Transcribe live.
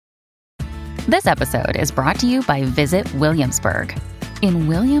This episode is brought to you by Visit Williamsburg. In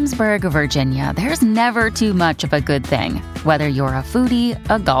Williamsburg, Virginia, there's never too much of a good thing. Whether you're a foodie,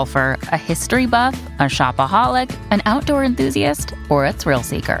 a golfer, a history buff, a shopaholic, an outdoor enthusiast, or a thrill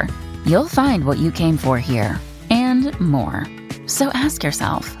seeker, you'll find what you came for here and more. So ask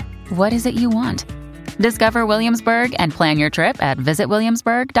yourself, what is it you want? Discover Williamsburg and plan your trip at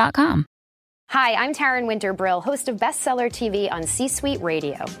visitwilliamsburg.com. Hi, I'm Taryn Winter-Brill, host of Bestseller TV on C-Suite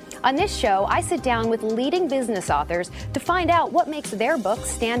Radio. On this show, I sit down with leading business authors to find out what makes their books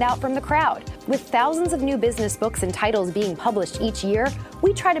stand out from the crowd. With thousands of new business books and titles being published each year,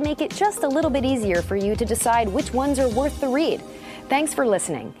 we try to make it just a little bit easier for you to decide which ones are worth the read. Thanks for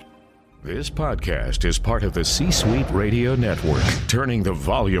listening. This podcast is part of the C-Suite Radio Network, turning the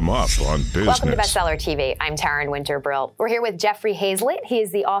volume up on business. Welcome to Bestseller TV. I'm Taryn Winter-Brill. We're here with Jeffrey Hayzlett. He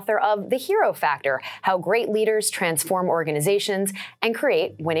is the author of The Hero Factor, How Great Leaders Transform Organizations and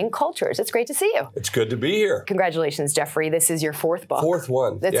Create Winning Cultures. It's great to see you. It's good to be here. Congratulations, Jeffrey. This is your fourth book. Fourth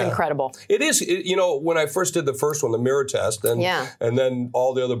one. That's incredible. It is. When I first did the first one, The Mirror Test, and then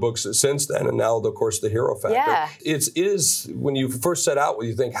all the other books since then, and now, of course, The Hero Factor. Yeah. It is, when you first set out,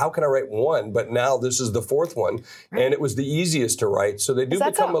 you think, how can I write one? But now this is the fourth one, and it was the easiest to write. So they do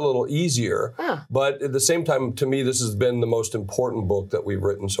become a little easier. But at the same time, to me, this has been the most important book that we've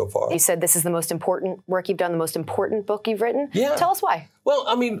written so far. You said this is the most important work you've done, the most important book you've written? Yeah. Tell us why. Well,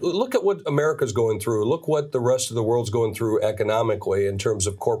 I mean, look at what America's going through. Look what the rest of the world's going through economically in terms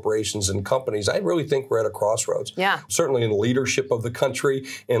of corporations and companies. I really think we're at a crossroads. Yeah. Certainly in leadership of the country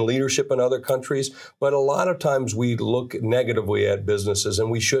and leadership in other countries. But a lot of times we look negatively at businesses, and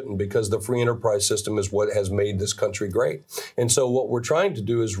we shouldn't, because the free enterprise system is what has made this country great. And so what we're trying to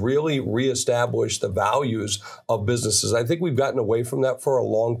do is really reestablish the values of businesses. I think we've gotten away from that for a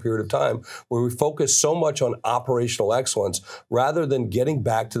long period of time, where we focus so much on operational excellence rather than getting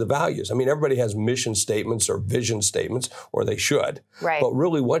back to the values. I mean, everybody has mission statements or vision statements, or they should. Right. But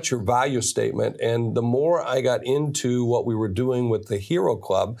really, what's your value statement? And the more I got into what we were doing with the Hero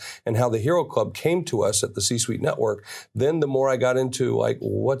Club and how the Hero Club came to us at the C-Suite Network, then the more I got into, like,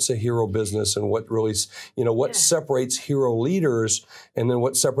 what's a hero business and what really, what separates hero leaders, and then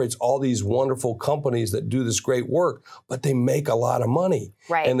what separates all these wonderful companies that do this great work, but they make a lot of money.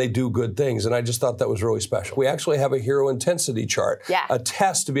 Right. And they do good things. And I just thought that was really special. We actually have a hero intensity chart. Yeah. A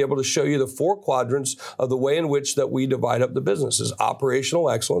test to be able to show you the 4 quadrants of the way in which that we divide up the businesses: operational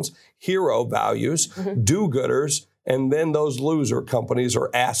excellence, hero values, do-gooders, and then those loser companies,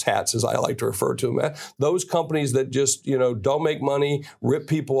 or asshats, as I like to refer to them, those companies that just, don't make money, rip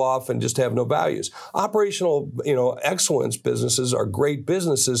people off, and just have no values. Operational, excellence businesses are great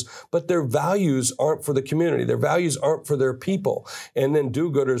businesses, but their values aren't for the community. Their values aren't for their people. And then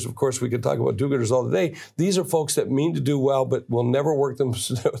do-gooders, of course, we could talk about do-gooders all day. These are folks that mean to do well, but will never work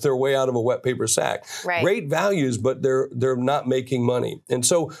their way out of a wet paper sack. Right. Great values, but they're not making money. And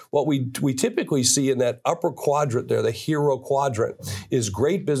so what we typically see in that upper quadrant there, the hero quadrant, is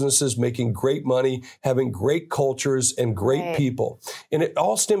great businesses making great money, having great cultures and great people. And it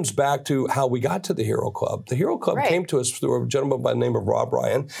all stems back to how we got to the Hero Club. The Hero Club came to us through a gentleman by the name of Rob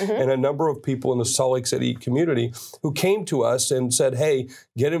Ryan and a number of people in the Salt Lake City community who came to us and said, hey,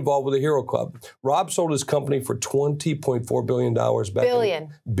 get involved with the Hero Club. Rob sold his company for $20.4 billion back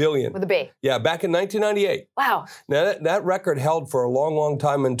billion. With a B. Yeah, back in 1998. Wow. Now, that record held for a long, long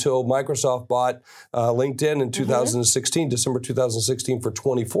time until Microsoft bought LinkedIn in 2016, December 2016, for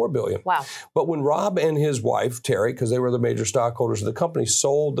 $24 billion. Wow. But when Rob and his wife, Terry, because they were the major stockholders of the company,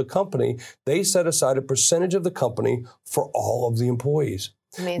 sold the company, they set aside a percentage of the company for all of the employees.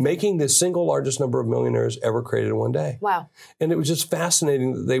 Amazing. Making the single largest number of millionaires ever created in one day. Wow. And it was just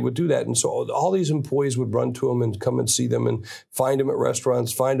fascinating that they would do that. And so all these employees would run to them and come and see them and find them at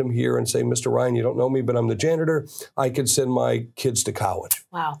restaurants, find them here and say, Mr. Ryan, you don't know me, but I'm the janitor. I could send my kids to college.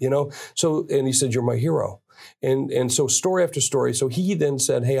 Wow. So, and he said, you're my hero. And so story after story. So he then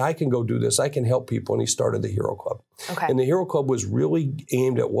said, hey, I can go do this. I can help people. And he started the Hero Club. Okay. And the Hero Club was really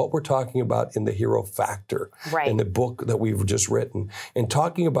aimed at what we're talking about in the Hero Factor, in the book that we've just written, and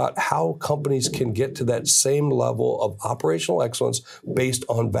talking about how companies can get to that same level of operational excellence based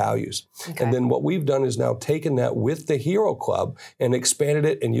on values. Okay. And then what we've done is now taken that with the Hero Club and expanded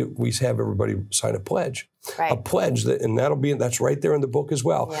it, and we have everybody sign a pledge. Right. A pledge, that's right there in the book as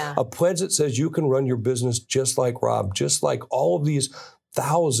well. Yeah. A pledge that says you can run your business just like Rob, just like all of these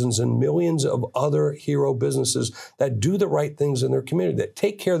thousands and millions of other hero businesses that do the right things in their community, that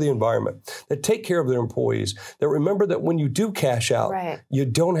take care of the environment, that take care of their employees, that remember that when you do cash out, you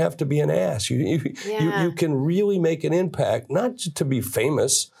don't have to be an ass. You can really make an impact, not to be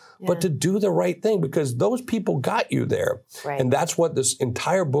famous, but to do the right thing, because those people got you there. Right. And that's what this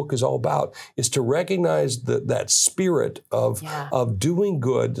entire book is all about, is to recognize that spirit of doing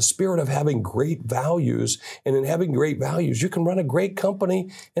good, the spirit of having great values. And in having great values, you can run a great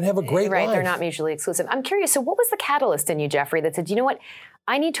company and have a great life. Right, they're not mutually exclusive. I'm curious, so what was the catalyst in you, Jeffrey, that said, you know what,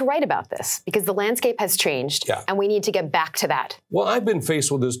 I need to write about this because the landscape has changed and we need to get back to that? Well, I've been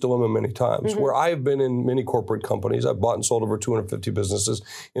faced with this dilemma many times where I've been in many corporate companies. I've bought and sold over 250 businesses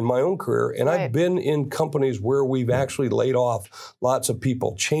in my own career. And I've been in companies where we've actually laid off lots of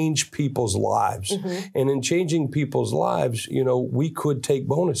people, changed people's lives. And in changing people's lives, you know, we could take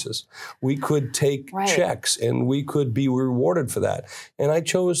bonuses. We could take checks and we could be rewarded for that. And I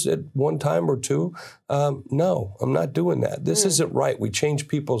chose at one time or two, no, I'm not doing that. This isn't right. We change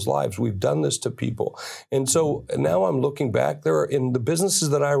people's lives. We've done this to people. And so now I'm looking back. There are, in the businesses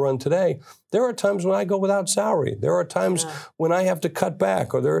that I run today, there are times when I go without salary. There are times when I have to cut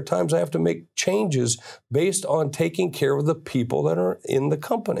back, or there are times I have to make changes based on taking care of the people that are in the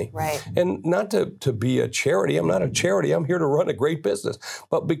company. Right. And not to be a charity. I'm not a charity. I'm here to run a great business.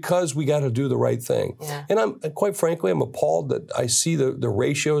 But because we got to do the right thing. Yeah. And quite frankly, I'm appalled that I see the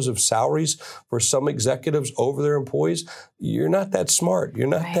ratios of salaries for some executives over their employees. You're not that smart. You're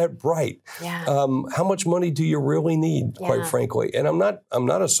not that bright. Yeah. How much money do you really need, quite frankly? And I'm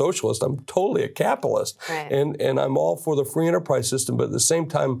not a socialist. I'm totally a capitalist. Right. And I'm all for the free enterprise system, but at the same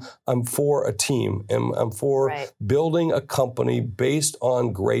time, I'm for a team. And I'm for building a company based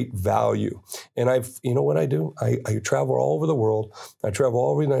on great value. And you know what I do? I travel all over the world. I travel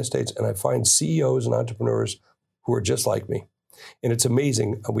all over the United States, and I find CEOs and entrepreneurs who are just like me. And it's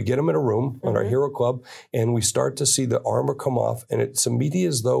amazing. We get them in a room on our Hero Club, and we start to see the armor come off, and it's immediate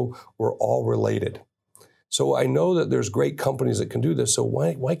as though we're all related. So I know that there's great companies that can do this. So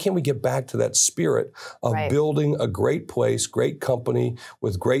why can't we get back to that spirit of building a great place, great company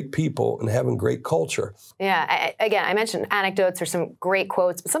with great people and having great culture? Yeah. I mentioned anecdotes or some great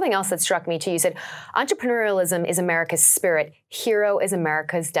quotes, but something else that struck me too. You said, entrepreneurialism is America's spirit. Hero is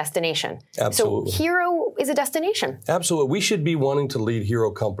America's destination. Absolutely. So hero is a destination. Absolutely. We should be wanting to lead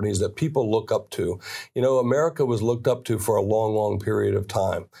hero companies that people look up to. You know, America was looked up to for a long, long period of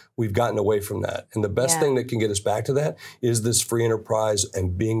time. We've gotten away from that. And the best thing that can get us back to that is this free enterprise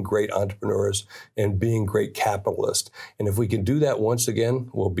and being great entrepreneurs and being great capitalists. And if we can do that once again,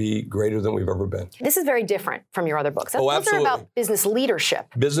 we'll be greater than we've ever been. This is very different from your other books. Those absolutely. are about business leadership.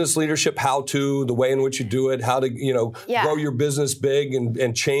 Business leadership, how to, the way in which you do it, how to, grow your business big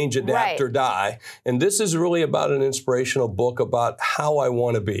and change, adapt, or die. And this is really about an inspirational book about how I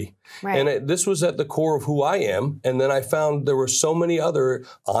want to be. Right. And this was at the core of who I am. And then I found there were so many other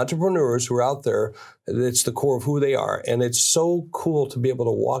entrepreneurs who are out there. It's the core of who they are. And it's so cool to be able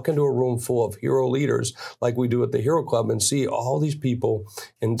to walk into a room full of hero leaders like we do at the Hero Club and see all these people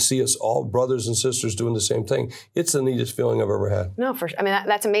and see us all brothers and sisters doing the same thing. It's the neatest feeling I've ever had. No, for sure. I mean,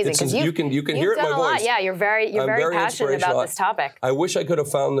 that's amazing. You can hear it in my voice. Yeah, you're very passionate about this topic. I wish I could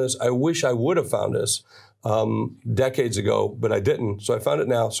have found this. I wish I would have found this decades ago, but I didn't. So I found it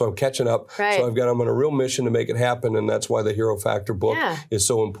now. So I'm catching up. Right. So I'm on a real mission to make it happen. And that's why the Hero Factor book is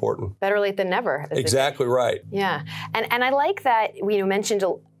so important. Better late than never. Exactly right. Yeah. And I like that we mentioned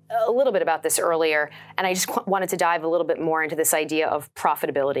a little bit about this earlier. And I just wanted to dive a little bit more into this idea of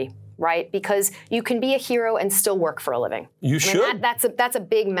profitability. Right? Because you can be a hero and still work for a living. You should. That's a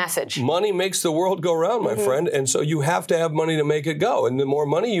big message. Money makes the world go round, my friend. And so you have to have money to make it go. And the more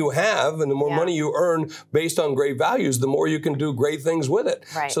money you have and the more money you earn based on great values, the more you can do great things with it.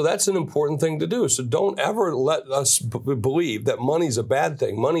 Right. So that's an important thing to do. So don't ever let us believe that money is a bad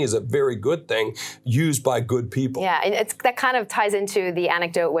thing. Money is a very good thing used by good people. Yeah, and that kind of ties into the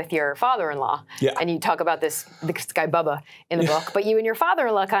anecdote with your father-in-law. Yeah. And you talk about this guy Bubba in the book. But you and your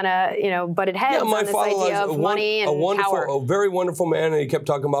father-in-law kind of butted heads on this idea of money and power. A very wonderful man, and he kept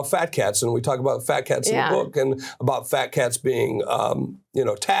talking about fat cats, and we talk about fat cats in the book, and about fat cats being,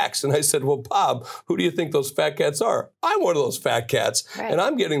 taxed. And I said, well, Bob, who do you think those fat cats are? I'm one of those fat cats, and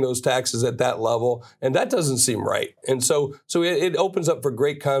I'm getting those taxes at that level, and that doesn't seem right. And so it opens up for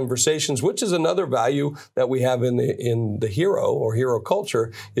great conversations, which is another value that we have in the hero or hero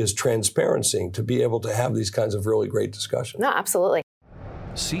culture is transparency, to be able to have these kinds of really great discussions. No, absolutely.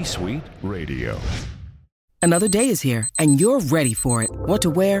 C-Suite Radio. Another day is here, and you're ready for it. What to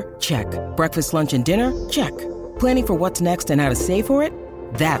wear? Check. Breakfast, lunch, and dinner? Check. Planning for what's next and how to save for it?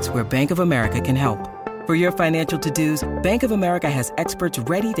 That's where Bank of America can help. For your financial to-dos, Bank of America has experts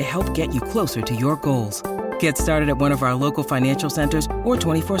ready to help get you closer to your goals. Get started at one of our local financial centers or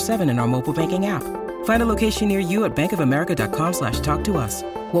 24/7 in our mobile banking app. Find a location near you at bankofamerica.com/talktous.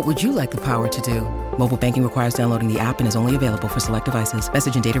 What would you like the power to do? Mobile banking requires downloading the app and is only available for select devices.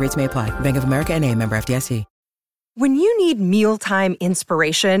 Message and data rates may apply. Bank of America N.A., member FDIC. When you need mealtime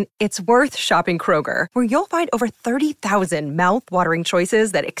inspiration, it's worth shopping Kroger, where you'll find over 30,000 mouth-watering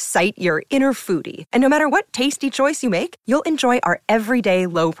choices that excite your inner foodie. And no matter what tasty choice you make, you'll enjoy our everyday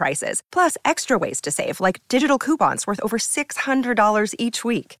low prices, plus extra ways to save, like digital coupons worth over $600 each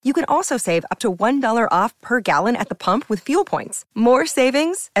week. You can also save up to $1 off per gallon at the pump with fuel points. More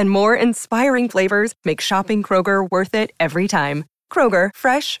savings and more inspiring flavors make shopping Kroger worth it every time. Kroger,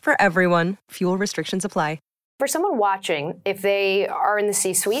 fresh for everyone. Fuel restrictions apply. For someone watching, if they are in the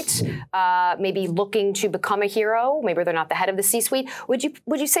C-suite, maybe looking to become a hero, maybe they're not the head of the C-suite, would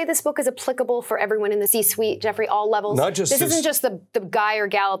you say this book is applicable for everyone in the C-suite, Jeffrey, all levels? Not just this isn't just the guy or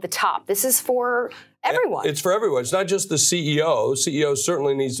gal at the top. This is for everyone. It's for everyone. It's not just the CEO. CEO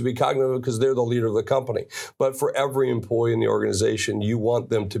certainly needs to be cognizant because they're the leader of the company. But for every employee in the organization, you want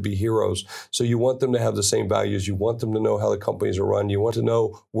them to be heroes. So you want them to have the same values. You want them to know how the companies are run. You want to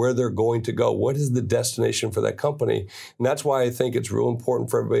know where they're going to go. What is the destination for that company? And that's why I think it's real important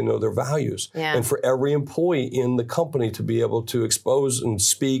for everybody to know their values. Yeah. And for every employee in the company to be able to expose and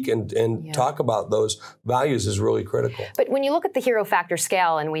speak and talk about those values is really critical. But when you look at the hero factor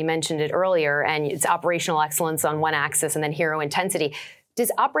scale, and we mentioned it earlier, and it's operational excellence on one axis and then hero intensity.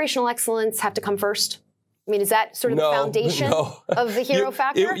 Does operational excellence have to come first? I mean, is that sort of the foundation of the hero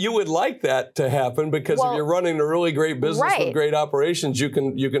factor? You would like that to happen because if you're running a really great business with great operations, you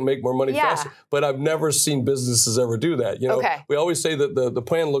can make more money faster. But I've never seen businesses ever do that. You know, we always say that the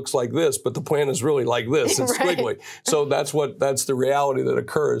plan looks like this, but the plan is really like this. It's squiggly. So that's the reality that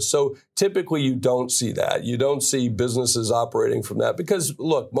occurs. So typically you don't see that. You don't see businesses operating from that because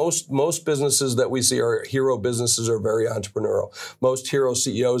look, most businesses that we see are hero businesses are very entrepreneurial. Most hero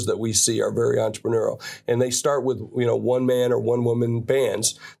CEOs that we see are very entrepreneurial. And they start with, one man or one woman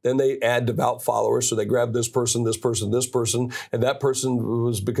bands. Then they add devout followers. So they grab this person, this person, this person. And that person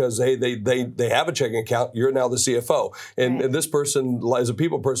was because, hey, they have a checking account. You're now the CFO. And this person, as a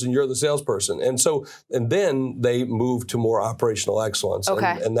people person, you're the salesperson. And then they move to more operational excellence.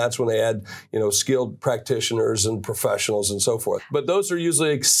 And that's when they add, skilled practitioners and professionals and so forth. But those are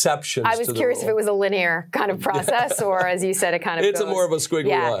usually exceptions. I was curious if it was a linear kind of process or, as you said, it kind of It's more of a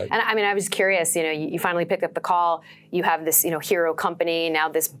squiggly line. And I mean, I was curious, you finally picked up the call. You have this, hero company, now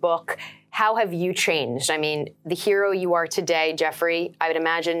this book. How have you changed? I mean, the hero you are today, Jeffrey, I would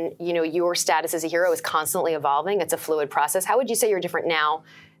imagine, your status as a hero is constantly evolving. It's a fluid process. How would you say you're different now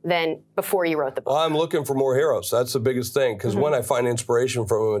than before you wrote the book? Well, I'm looking for more heroes. That's the biggest thing. Because when I find inspiration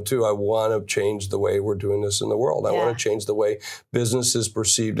from them, and two, I want to change the way we're doing this in the world. I want to change the way business is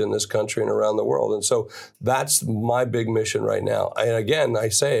perceived in this country and around the world. And so that's my big mission right now. And again, I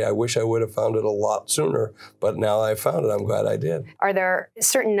say, I wish I would have found it a lot sooner, but now I found it. I'm glad I did. Are there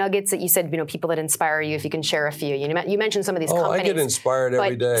certain nuggets that you said, people that inspire you, if you can share a few? You mentioned some of these companies. I get inspired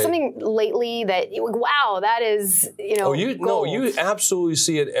every day. Something lately that, wow, that is, gold. You absolutely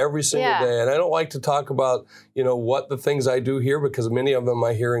see it every single day. And I don't like to talk about, what the things I do here because many of them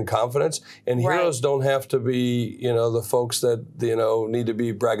I hear in confidence. And heroes don't have to be, the folks that, need to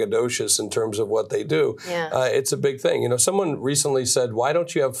be braggadocious in terms of what they do. It's a big thing. Someone recently said, why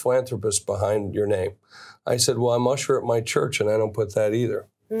don't you have philanthropists behind your name? I said, well, I'm usher at my church and I don't put that either.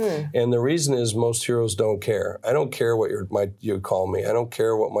 And the reason is most heroes don't care. I don't care what you call me. I don't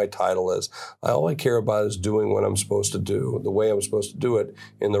care what my title is. All I care about is doing what I'm supposed to do, the way I'm supposed to do it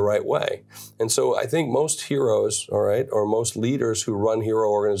in the right way. And so I think most heroes, or most leaders who run hero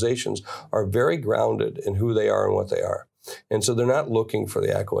organizations are very grounded in who they are and what they are. And so they're not looking for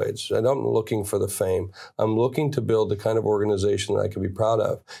the accolades. I'm not looking for the fame. I'm looking to build the kind of organization that I can be proud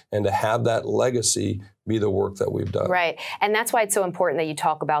of and to have that legacy be the work that we've done. Right. And that's why it's so important that you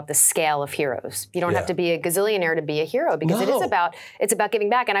talk about the scale of heroes. You don't have to be a gazillionaire to be a hero because it's about giving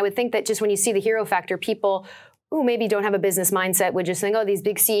back. And I would think that just when you see the hero factor, people who maybe don't have a business mindset would just think, these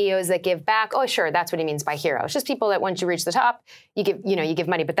big CEOs that give back. Oh, sure, that's what he means by hero. It's just people that once you reach the top, you give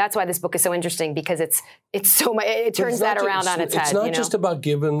money. But that's why this book is so interesting because it's so much. It turns that around on its head. It's not just about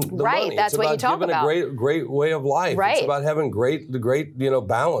giving the money. That's what you talk about. It's about giving a great way of life. Right. It's about having great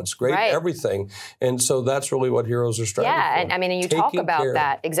balance, everything. And so that's really what heroes are striving for. Yeah, and you talk about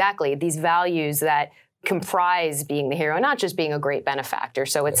that exactly. These values that comprise being the hero, not just being a great benefactor.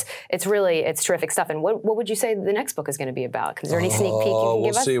 So it's terrific stuff. And what would you say the next book is going to be about? Is there any sneak peek you can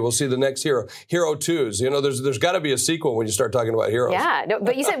give us? We'll see the next hero. Hero 2s. There's got to be a sequel when you start talking about heroes. Yeah, no,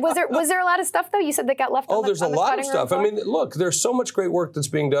 but you said was there a lot of stuff though? You said that got left. There's a lot of stuff. I mean, look, there's so much great work that's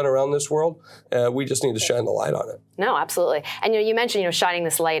being done around this world. We just need to shine the light on it. No, absolutely. And you mentioned shining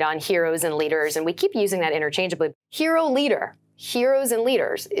this light on heroes and leaders, and we keep using that interchangeably. Hero leader. heroes and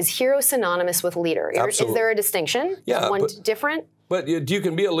leaders. Is hero synonymous with leader? Absolutely. Is there a distinction? Yeah, Is one different? But you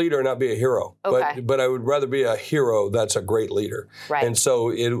can be a leader and not be a hero. Okay. But I would rather be a hero that's a great leader. Right. And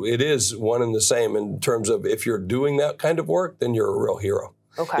so it is one and the same in terms of if you're doing that kind of work, then you're a real hero.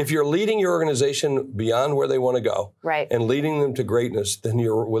 Okay. If you're leading your organization beyond where they want to go and leading them to greatness, then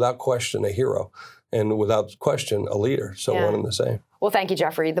you're without question a hero and without question a leader. So one and the same. Well, thank you,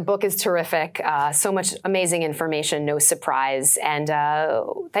 Jeffrey. The book is terrific. So much amazing information, no surprise. And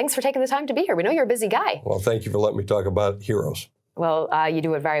thanks for taking the time to be here. We know you're a busy guy. Well, thank you for letting me talk about heroes. Well, you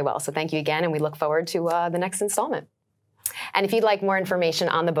do it very well. So thank you again. And we look forward to the next installment. And if you'd like more information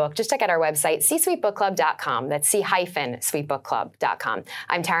on the book, just check out our website, csuitebookclub.com. That's c-suitebookclub.com.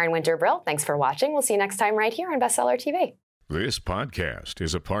 I'm Taryn Winter-Brill. Thanks for watching. We'll see you next time right here on Bestseller TV. This podcast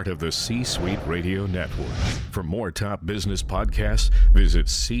is a part of the C-Suite Radio Network. For more top business podcasts, visit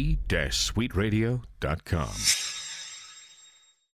c-suiteradio.com.